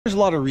There's a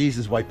lot of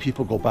reasons why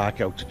people go back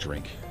out to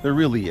drink. There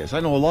really is. I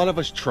know a lot of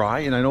us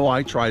try, and I know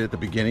I tried at the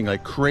beginning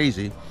like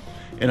crazy,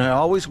 and I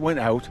always went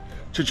out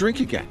to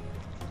drink again.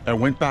 I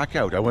went back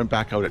out. I went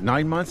back out at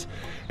 9 months,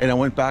 and I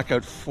went back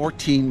out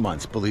 14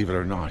 months, believe it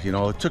or not. You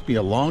know, it took me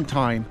a long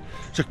time.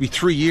 It took me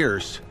 3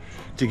 years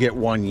to get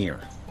 1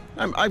 year.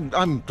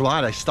 I'm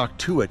glad I stuck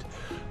to it.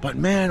 But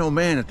man, oh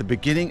man, at the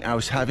beginning, I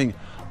was having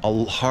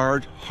a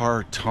hard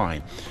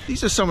time.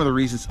 These are some of the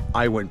reasons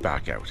I went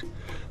back out.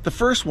 The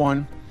first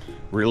one,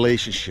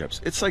 relationships.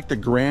 It's like the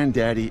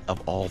granddaddy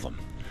of all of them.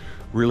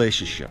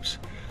 Relationships.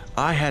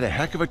 I had a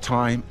heck of a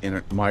time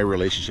in my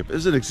relationship. It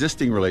was an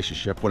existing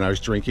relationship when I was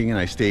drinking, and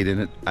I stayed in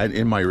it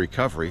in my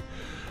recovery.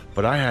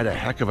 But I had a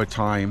heck of a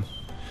time,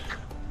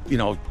 you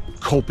know,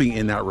 coping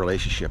in that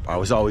relationship. I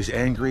was always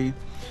angry.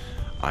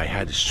 I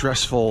had a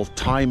stressful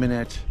time in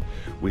it.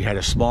 We had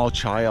a small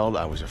child.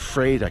 I was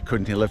afraid I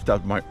couldn't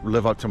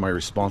live up to my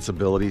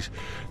responsibilities.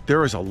 There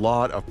was a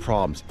lot of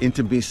problems.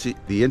 Intimacy,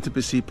 the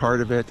intimacy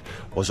part of it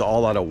was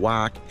all out of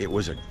whack. It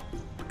was a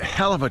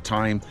hell of a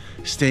time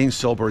staying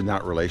sober in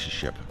that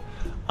relationship.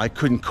 I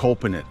couldn't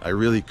cope in it. I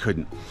really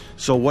couldn't.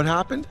 So what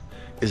happened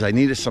is I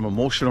needed some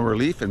emotional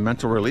relief and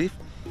mental relief.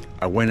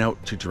 I went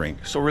out to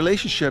drink. So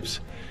relationships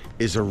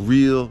is a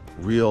real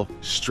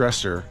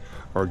stressor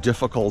or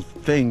difficult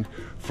thing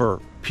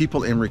for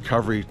people in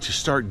recovery to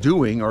start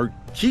doing or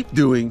keep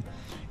doing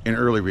in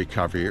early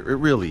recovery. It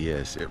really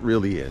is. It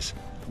really is.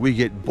 We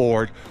get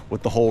bored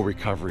with the whole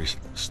recovery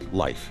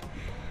life.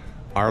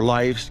 Our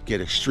lives get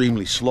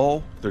extremely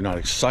slow. They're not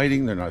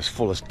exciting. They're not as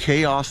full of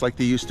chaos like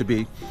they used to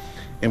be.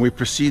 And we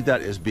perceive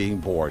that as being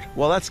bored.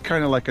 Well, that's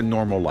kind of like a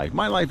normal life.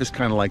 My life is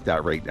kind of like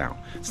that right now.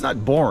 It's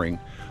not boring,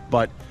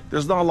 but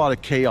there's not a lot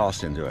of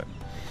chaos into it.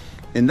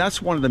 And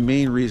that's one of the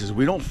main reasons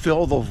we don't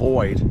fill the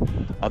void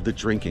of the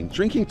drinking.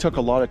 Drinking took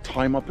a lot of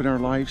time up in our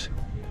lives.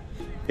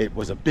 It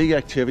was a big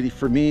activity.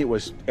 For me, it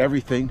was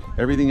everything.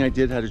 Everything I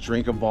did had a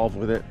drink involved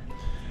with it.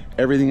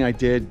 Everything I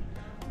did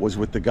was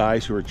with the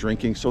guys who were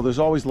drinking. So there's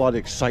always a lot of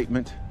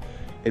excitement.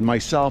 In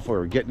myself, we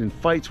were getting in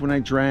fights when I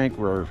drank.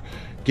 We were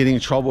getting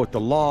in trouble with the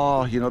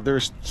law. You know,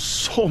 there's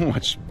so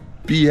much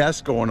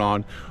BS going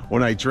on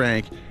when I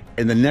drank.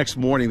 And the next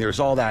morning, there's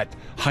all that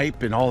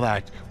hype and all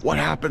that, what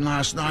happened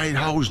last night?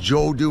 How's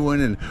Joe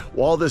doing? And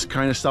all this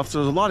kind of stuff. So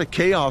there's a lot of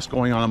chaos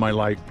going on in my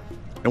life.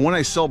 And when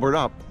I sobered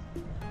up,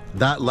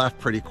 that left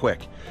pretty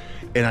quick.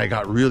 And I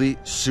got really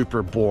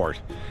super bored.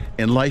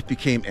 And life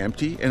became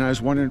empty. And I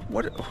was wondering,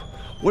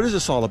 what is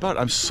this all about?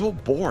 I'm so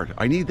bored.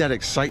 I need that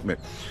excitement.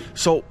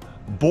 So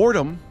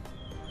boredom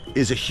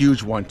is a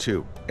huge one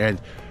too.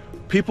 And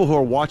people who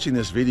are watching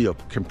this video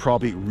can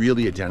probably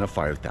really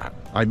identify with that.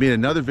 I made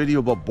another video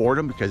about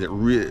boredom because it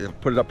really,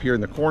 put it up here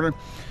in the corner.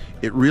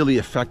 It really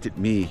affected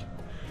me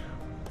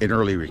in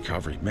early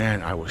recovery.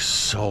 Man, I was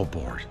so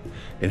bored.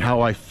 And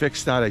how I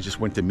fixed that, I just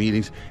went to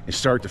meetings and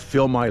started to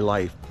fill my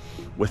life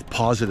with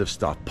positive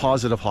stuff,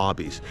 positive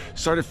hobbies.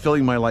 Started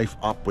filling my life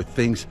up with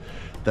things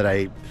that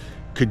I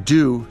could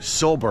do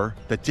sober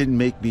that didn't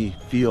make me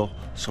feel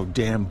so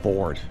damn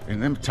bored.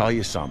 And let me tell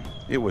you something,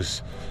 it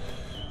was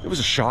a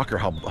shocker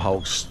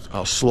how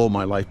slow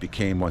my life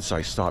became once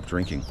I stopped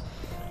drinking.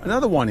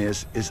 Another one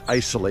is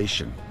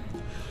isolation.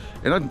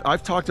 And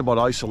I've talked about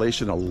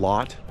isolation a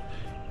lot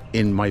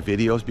in my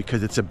videos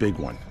because it's a big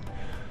one.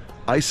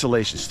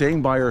 Isolation,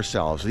 staying by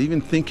ourselves,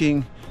 even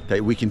thinking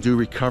that we can do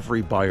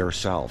recovery by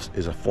ourselves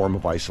is a form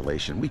of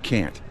isolation. We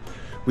can't.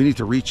 We need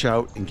to reach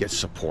out and get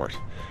support.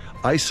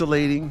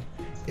 Isolating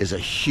is a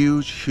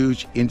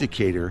huge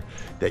indicator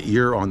that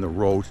you're on the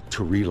road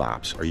to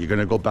relapse, or you're going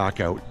to go back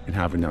out and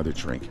have another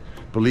drink.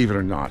 Believe it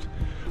or not,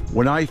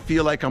 when I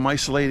feel like I'm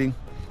isolating,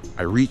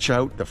 I reach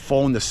out.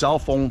 The cell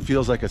phone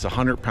feels like it's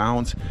 100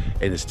 pounds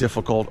and it's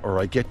difficult, or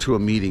I get to a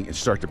meeting and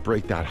start to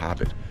break that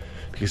habit,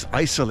 because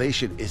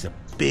isolation is a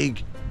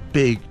big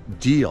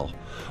deal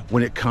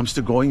when it comes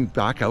to going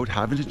back out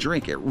having a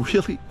drink. It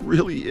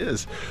really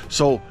is.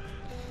 So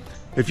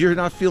if you're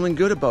not feeling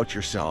good about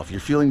yourself, you're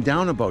feeling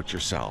down about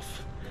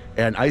yourself,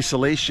 and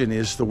isolation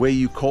is the way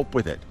you cope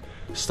with it,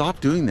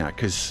 stop doing that,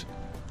 because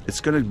it's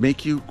going to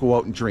make you go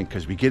out and drink.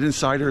 Because we get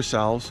inside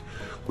ourselves,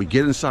 we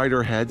get inside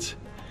our heads,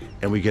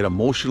 and we get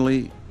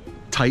emotionally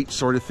tight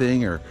sort of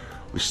thing, or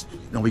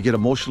we get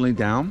emotionally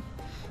down,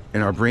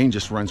 and our brain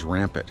just runs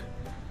rampant.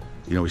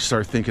 You know, we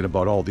start thinking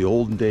about all the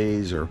olden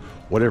days or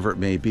whatever it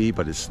may be,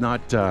 but it's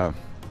not,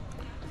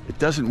 it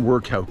doesn't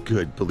work out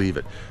good, believe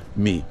it,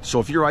 me.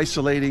 So if you're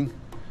isolating,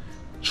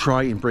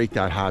 try and break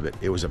that habit.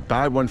 It was a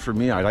bad one for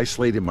me. I'd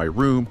isolate in my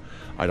room.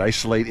 I'd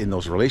isolate in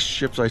those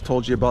relationships I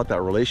told you about,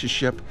 that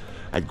relationship.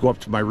 I'd go up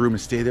to my room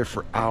and stay there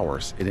for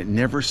hours, and it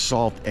never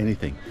solved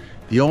anything.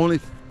 The only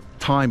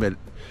time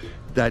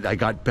that I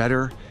got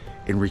better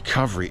in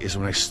recovery is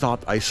when I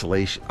stopped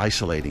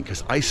isolating,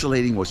 because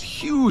isolating was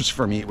huge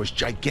for me. It was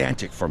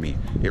gigantic for me.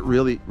 It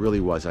really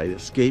was. I'd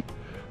escape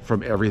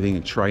from everything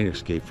and try and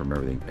escape from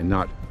everything and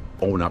not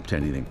own up to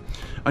anything.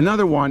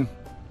 Another one,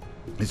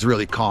 it's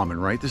really common,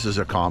 right? This is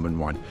a common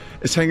one.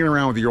 It's hanging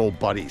around with your old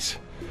buddies.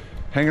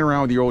 Hanging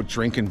around with your old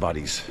drinking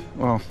buddies.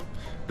 Well,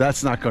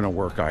 that's not going to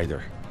work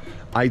either.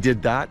 I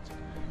did that.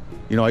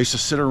 You know, I used to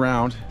sit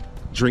around,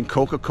 drink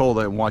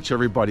Coca-Cola and watch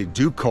everybody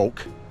do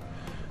Coke,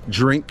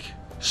 drink,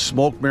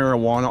 smoke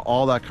marijuana,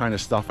 all that kind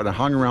of stuff. And I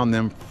hung around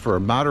them for a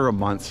matter of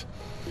months.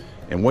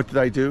 And what did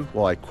I do?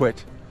 Well, I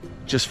quit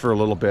just for a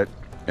little bit,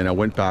 and I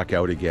went back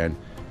out again,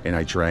 and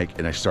I drank,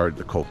 and I started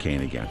the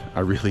cocaine again.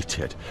 I really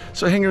did.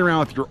 So hanging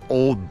around with your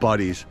old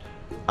buddies,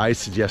 I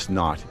suggest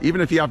not.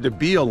 Even if you have to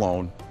be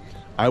alone,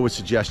 I would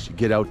suggest you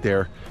get out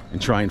there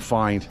and try and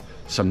find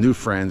some new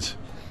friends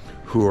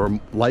who are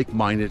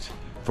like-minded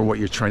for what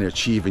you're trying to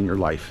achieve in your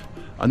life.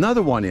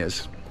 Another one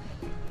is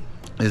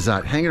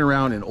that hanging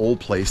around in old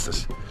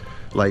places,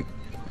 like,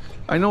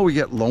 I know we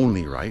get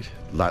lonely, right?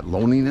 That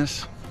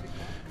loneliness,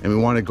 and we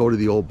want to go to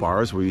the old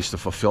bars where we used to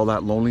fulfill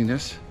that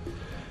loneliness.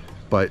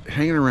 But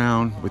hanging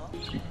around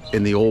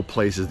in the old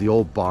places, the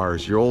old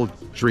bars, your old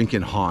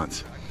drinking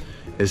haunts,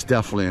 is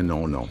definitely a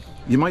no-no.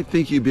 You might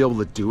think you'd be able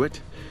to do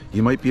it.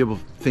 You might be able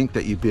to think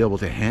that you'd be able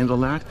to handle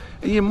that,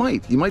 and you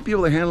might be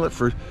able to handle it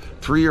for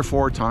 3 or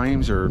 4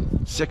 times or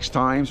 6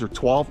 times or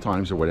 12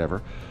 times or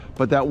whatever.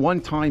 But that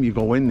one time you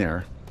go in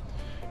there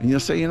and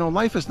you'll say, you know,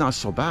 life is not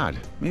so bad.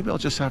 Maybe I'll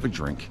just have a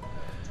drink,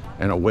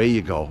 and away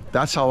you go.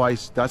 That's how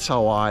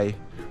I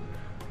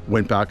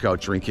went back out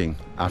drinking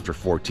after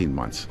 14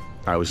 months.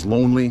 I was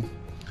lonely.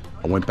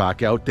 I went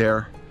back out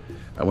there.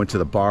 I went to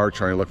the bar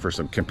trying to look for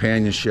some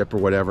companionship or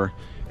whatever,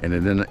 and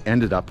it then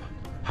ended up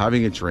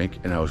having a drink,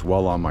 and I was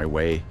well on my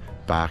way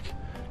back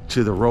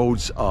to the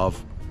roads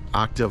of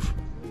active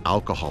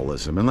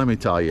alcoholism. And let me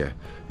tell you,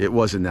 it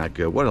wasn't that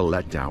good. What a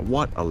letdown.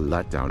 What a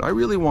letdown. I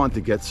really wanted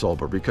to get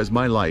sober because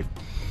my life,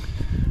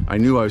 I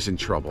knew I was in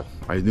trouble.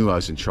 I knew I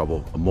was in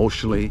trouble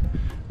emotionally,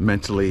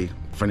 mentally,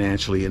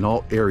 financially, in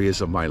all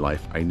areas of my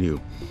life, I knew.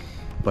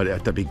 But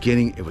at the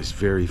beginning, it was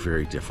very,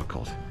 very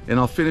difficult. And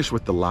I'll finish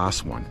with the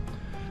last one.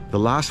 The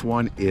last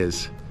one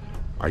is,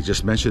 I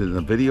just mentioned it in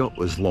the video,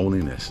 was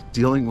loneliness.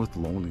 Dealing with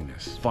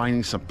loneliness.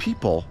 Finding some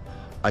people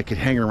I could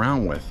hang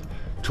around with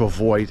to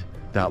avoid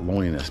that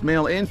loneliness.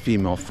 Male and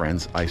female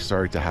friends I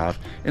started to have,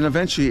 and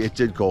eventually it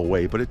did go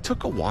away, but it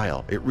took a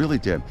while. It really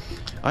did.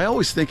 I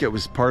always think it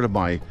was part of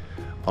my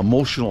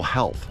emotional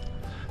health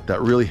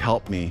that really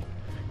helped me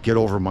get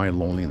over my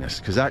loneliness,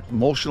 because that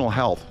emotional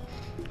health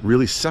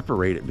really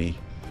separated me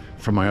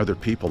from my other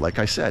people. Like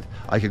I said,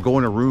 I could go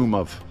in a room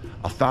of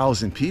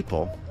 1,000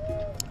 people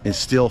and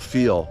still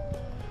feel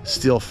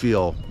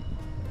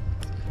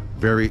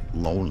very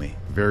lonely,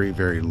 very,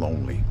 very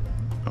lonely.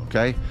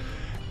 Okay,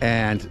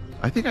 and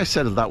I think I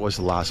said that was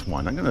the last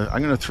one. I'm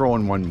gonna throw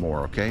in one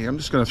more. Okay, I'm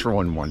just gonna throw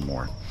in one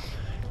more,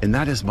 and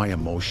that is my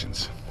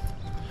emotions.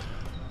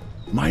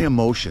 My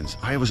emotions.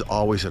 I was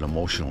always an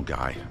emotional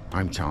guy.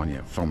 I'm telling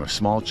you, from a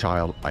small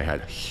child, I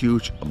had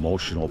huge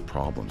emotional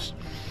problems.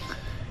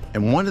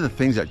 And one of the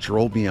things that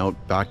drove me out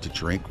back to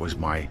drink was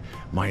my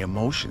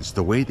emotions,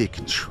 the way they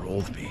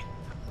controlled me.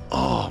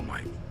 Oh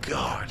my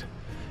God.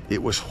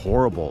 It was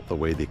horrible the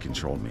way they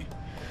controlled me.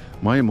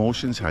 My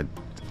emotions had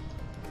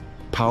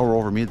power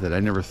over me that I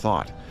never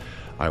thought.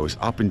 I was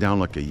up and down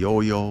like a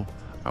yo-yo.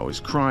 I was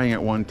crying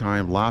at one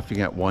time,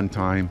 laughing at one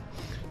time,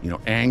 you know,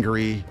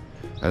 angry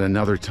at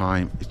another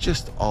time. It's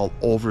just all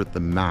over the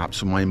map.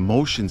 So my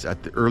emotions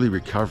at the early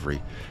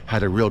recovery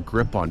had a real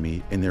grip on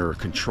me, and they were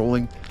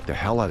controlling the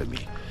hell out of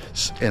me.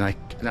 And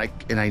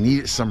I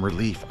needed some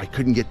relief. I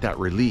couldn't get that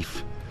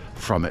relief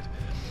from it.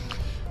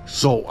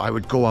 So I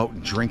would go out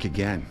and drink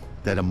again.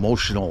 That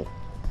emotional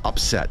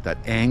upset, that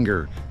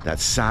anger, that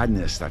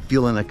sadness, that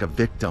feeling like a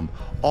victim,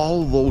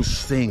 all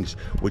those things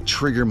would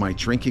trigger my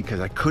drinking because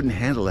I couldn't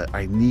handle it.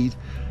 I need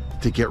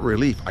to get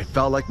relief. I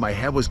felt like my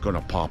head was going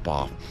to pop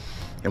off.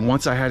 And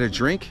once I had a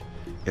drink,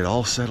 it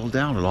all settled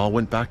down. It all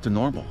went back to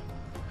normal.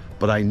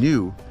 But I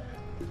knew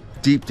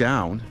deep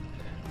down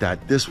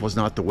that this was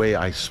not the way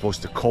I was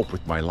supposed to cope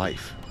with my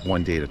life,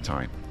 one day at a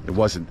time. It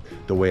wasn't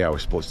the way I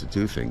was supposed to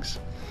do things.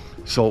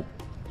 So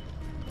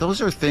those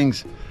are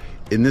things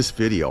in this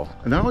video.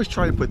 And I always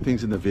try to put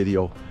things in the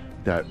video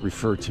that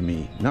refer to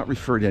me, not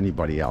refer to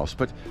anybody else,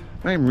 but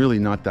I am really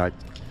not that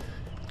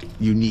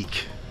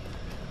unique.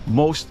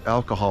 Most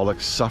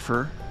alcoholics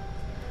suffer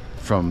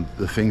from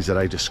the things that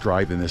I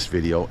described in this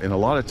video, and a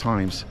lot of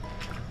times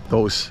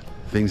those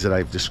things that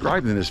I've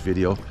described in this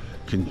video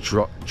can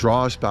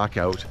draw us back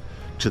out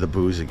to the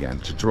booze again,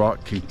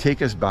 can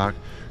take us back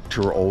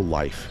to our old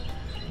life.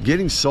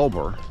 Getting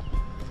sober,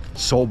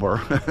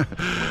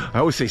 I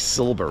always say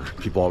sober,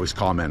 people always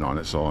comment on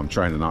it, so I'm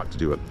trying not to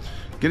do it.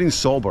 Getting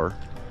sober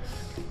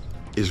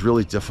is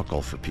really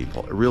difficult for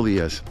people. It really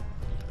is.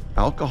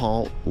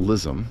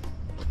 Alcoholism,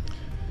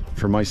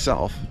 for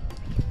myself,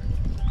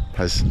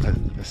 has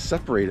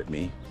separated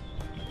me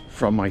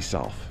from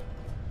myself.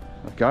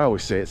 Like I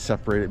always say, it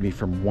separated me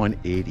from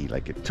 180,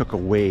 like it took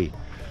away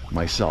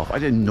myself. I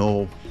didn't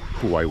know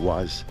who I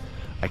was.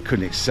 I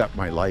couldn't accept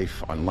my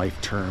life on life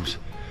terms.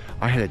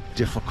 I had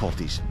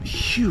difficulties,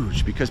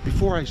 huge, because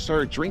before I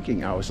started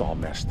drinking, I was all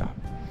messed up.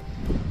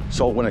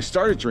 So when I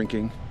started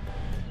drinking,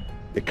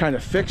 it kind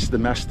of fixed the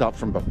messed up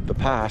from the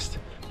past,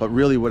 but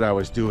really what I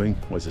was doing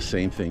was the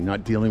same thing,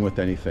 not dealing with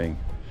anything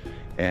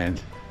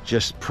and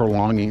just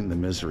prolonging the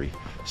misery.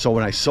 So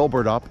when I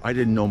sobered up, I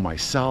didn't know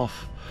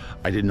myself.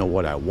 I didn't know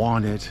what I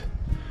wanted.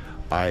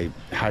 I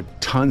had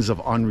tons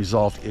of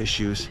unresolved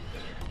issues.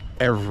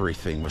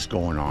 Everything was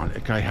going on.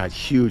 I had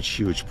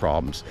huge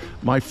problems.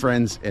 My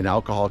friends in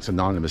Alcoholics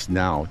Anonymous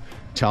now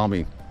tell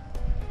me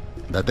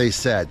that they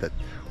said that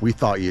we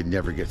thought you'd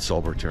never get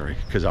sober, Terry,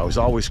 because I was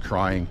always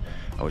crying.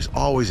 I was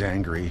always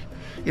angry.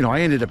 You know,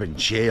 I ended up in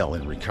jail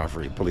in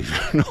recovery, believe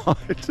it or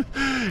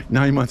not.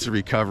 9 months of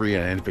recovery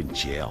and I ended up in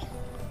jail.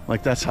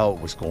 Like, that's how it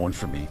was going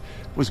for me.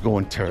 It was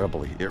going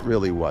terribly. It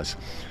really was.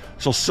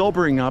 So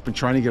sobering up and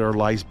trying to get our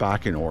lives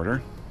back in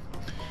order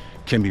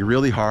can be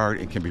really hard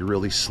and can be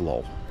really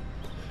slow.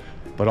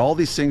 But all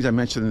these things I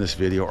mentioned in this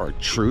video are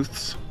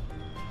truths,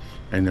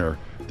 and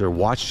they're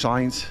watch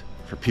signs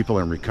for people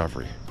in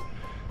recovery.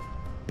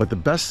 But the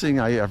best thing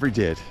I ever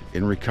did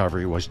in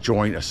recovery was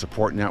join a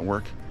support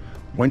network,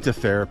 went to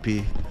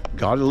therapy,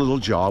 got a little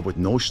job with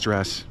no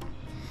stress,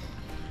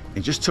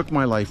 and just took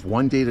my life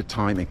one day at a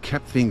time and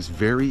kept things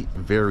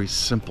very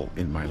simple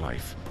in my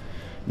life,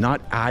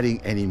 not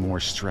adding any more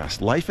stress.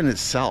 Life in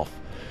itself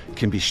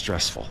can be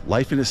stressful.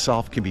 Life in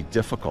itself can be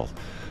difficult.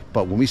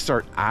 But when we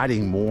start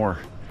adding more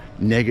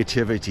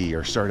negativity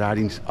or start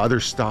adding other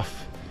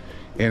stuff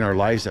in our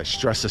lives that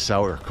stress us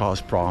out or cause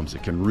problems,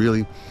 it can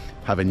really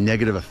have a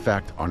negative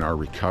effect on our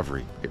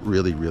recovery. It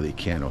really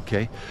can,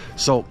 okay?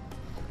 So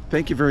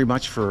thank you very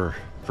much for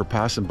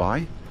passing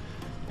by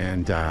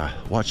and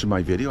watching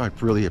my video. I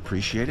really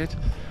appreciate it.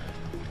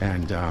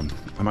 And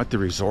I'm at the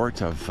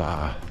resort of,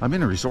 I'm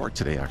in a resort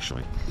today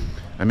actually.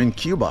 I'm in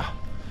Cuba.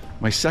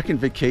 My second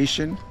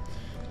vacation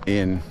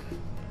in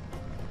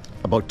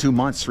about 2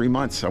 months, 3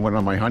 months. I went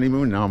on my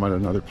honeymoon. Now I'm at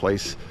another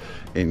place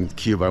in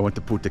Cuba. I went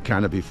to Punta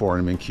Cana before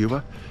and I'm in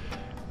Cuba.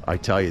 I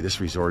tell you,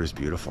 this resort is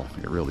beautiful.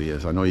 It really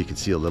is. I know you can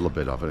see a little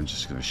bit of it. I'm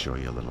just going to show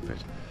you a little bit.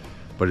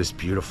 But it's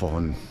beautiful.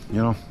 And,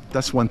 you know,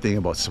 that's one thing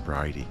about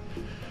sobriety.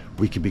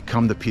 We can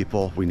become the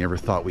people we never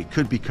thought we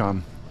could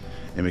become.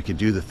 And we can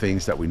do the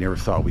things that we never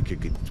thought we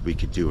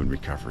could do in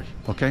recovery.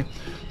 Okay?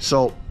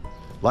 So,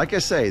 like I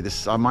say,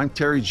 I'm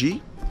Terry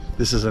G.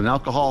 This is an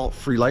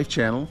alcohol-free life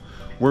channel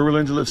where we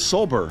learn to live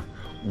sober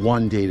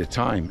one day at a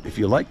time. If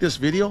you like this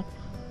video,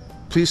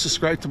 please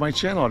subscribe to my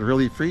channel. I'd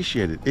really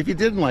appreciate it. If you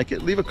didn't like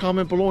it, leave a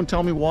comment below and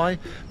tell me why,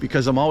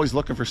 because I'm always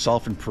looking for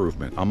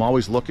self-improvement. I'm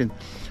always looking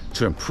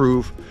to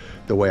improve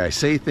the way I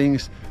say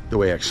things, the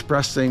way I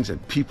express things,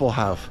 and people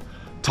have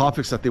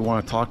topics that they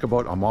want to talk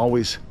about. I'm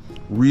always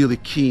really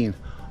keen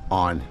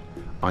on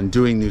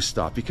doing new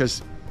stuff,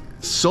 because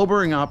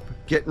sobering up,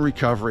 getting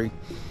recovery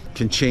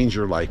can change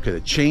your life, because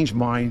it changed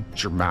mine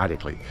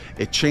dramatically.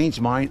 It changed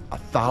mine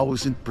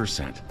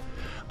 1000%.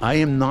 I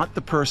am not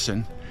the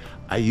person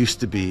I used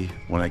to be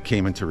when I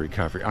came into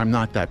recovery. I'm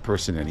not that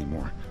person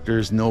anymore.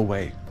 There's no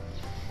way.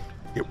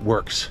 It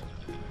works.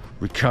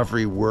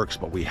 Recovery works,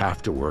 but we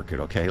have to work it,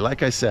 okay?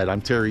 Like I said,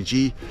 I'm Terry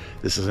G.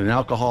 This is an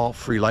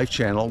alcohol-free life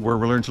channel where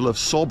we learn to live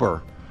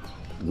sober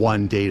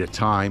one day at a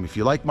time. If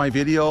you like my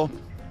video,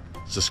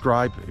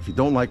 subscribe. If you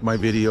don't like my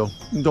video,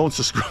 don't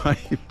subscribe.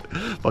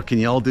 But can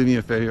you all do me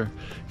a favor?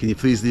 Can you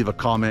please leave a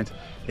comment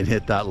and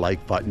hit that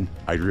like button?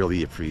 I'd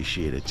really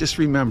appreciate it. Just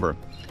remember,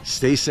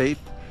 stay safe,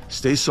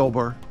 stay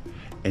sober,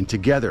 and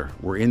together,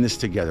 we're in this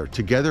together.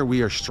 Together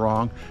we are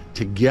strong.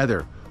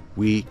 Together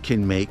we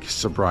can make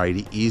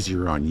sobriety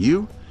easier on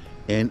you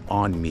and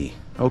on me,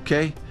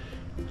 okay?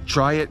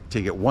 Try it,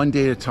 take it one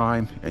day at a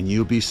time, and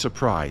you'll be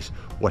surprised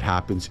what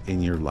happens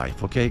in your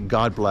life, okay?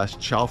 God bless.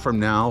 Ciao from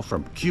now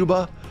from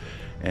Cuba.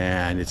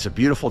 And it's a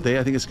beautiful day.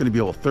 I think it's going to be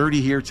over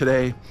 30 here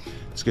today.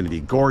 It's going to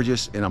be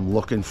gorgeous, and I'm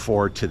looking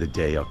forward to the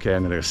day, okay?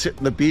 I'm going to sit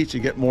on the beach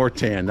and get more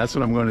tan. That's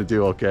what I'm going to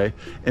do, okay?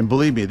 And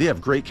believe me, they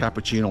have great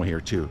cappuccino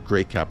here too.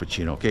 Great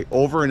cappuccino, okay?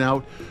 Over and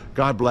out.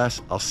 God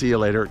bless. I'll see you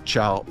later.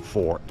 Ciao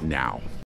for now.